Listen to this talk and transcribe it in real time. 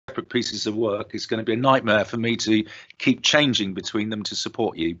pieces of work, it's going to be a nightmare for me to keep changing between them to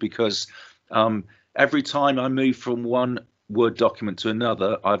support you, because every time I move from one Word document to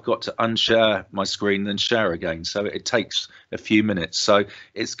another, I've got to unshare my screen, then share again. So it takes a few minutes. So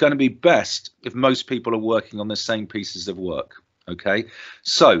it's going to be best if most people are working on the same pieces of work. Okay,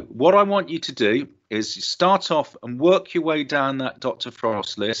 so what I want you to do is start off and work your way down that Dr.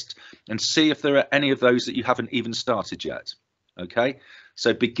 Frost list and see if there are any of those that you haven't even started yet. Okay,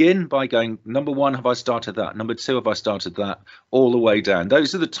 so begin by going, number 1, have I started that? Number 2, have I started that? All the way down.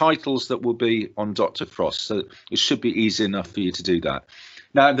 Those are the titles that will be on Dr. Frost, so it should be easy enough for you to do that.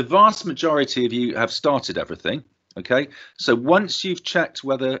 Now, the vast majority of you have started everything. Okay, so once you've checked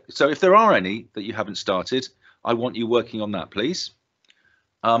whether, so if there are any that you haven't started, I want you working on that, please.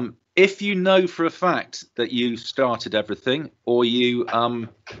 If you know for a fact that you started everything, or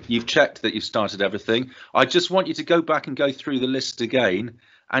you've checked that you've started everything, I just want you to go back and go through the list again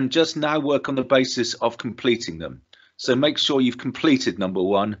and just now work on the basis of completing them. So make sure you've completed number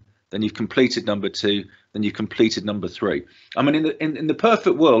 1, then you've completed number 2, then you've completed number 3. I mean, in the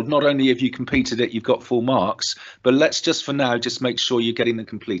perfect world, not only have you completed it, you've got full marks, but let's just for now just make sure you're getting them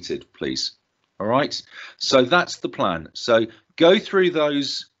completed, please. All right, so that's the plan. So go through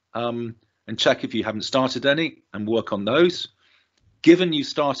those and check if you haven't started any and work on those. Given you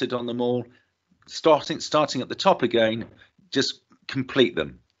started on them all, starting at the top again, just complete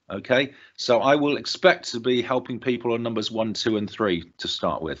them. Okay, so I will expect to be helping people on numbers 1, 2 and 3 to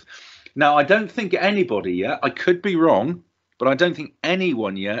start with. Now, I don't think anybody yet, I could be wrong, but I don't think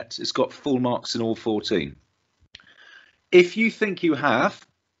anyone yet has got full marks in all 14. If you think you have,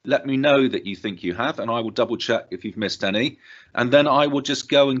 let me know that you think you have, and I will double check if you've missed any, and then I will just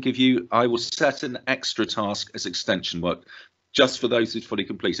go and give you, I will set an extra task as extension work just for those who've fully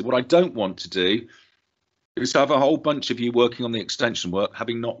completed. What I don't want to do is have a whole bunch of you working on the extension work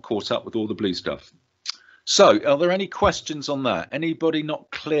having not caught up with all the blue stuff. So are there any questions on that? Anybody not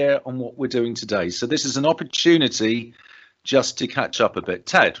clear on what we're doing today? So this is an opportunity just to catch up a bit.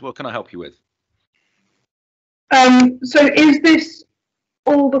 Ted, what can I help you with? So is this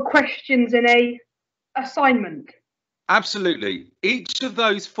all the questions in a assignment? Absolutely. Each of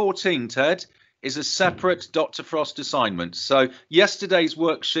those 14, Ted, is a separate Dr. Frost assignment. So yesterday's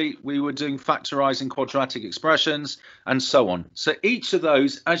worksheet, we were doing factorizing quadratic expressions and so on. So each of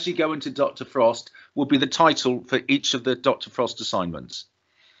those, as you go into Dr. Frost, will be the title for each of the Dr. Frost assignments.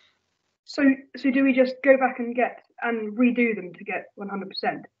 So do we just go back and redo them to get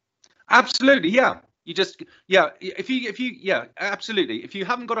 100%? Absolutely, yeah. You just, yeah, yeah, absolutely. If you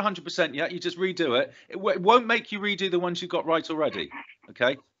haven't got 100% yet, you just redo it. It won't make you redo the ones you got right already.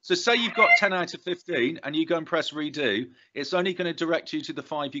 Okay, so say you've got 10 out of 15 and you go and press redo, it's only going to direct you to the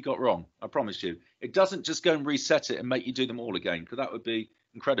 5 you got wrong. I promise you. It doesn't just go and reset it and make you do them all again, because that would be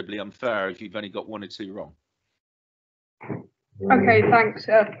incredibly unfair if you've only got 1 or 2 wrong. Okay, thanks.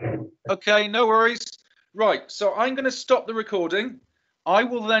 Okay, no worries. Right, so I'm going to stop the recording. I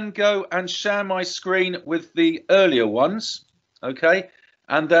will then go and share my screen with the earlier ones, okay?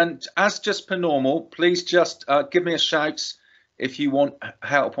 And then, as just per normal, please just give me a shout if you want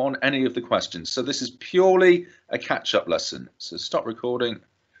help on any of the questions. So this is purely a catch-up lesson. So stop recording.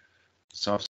 So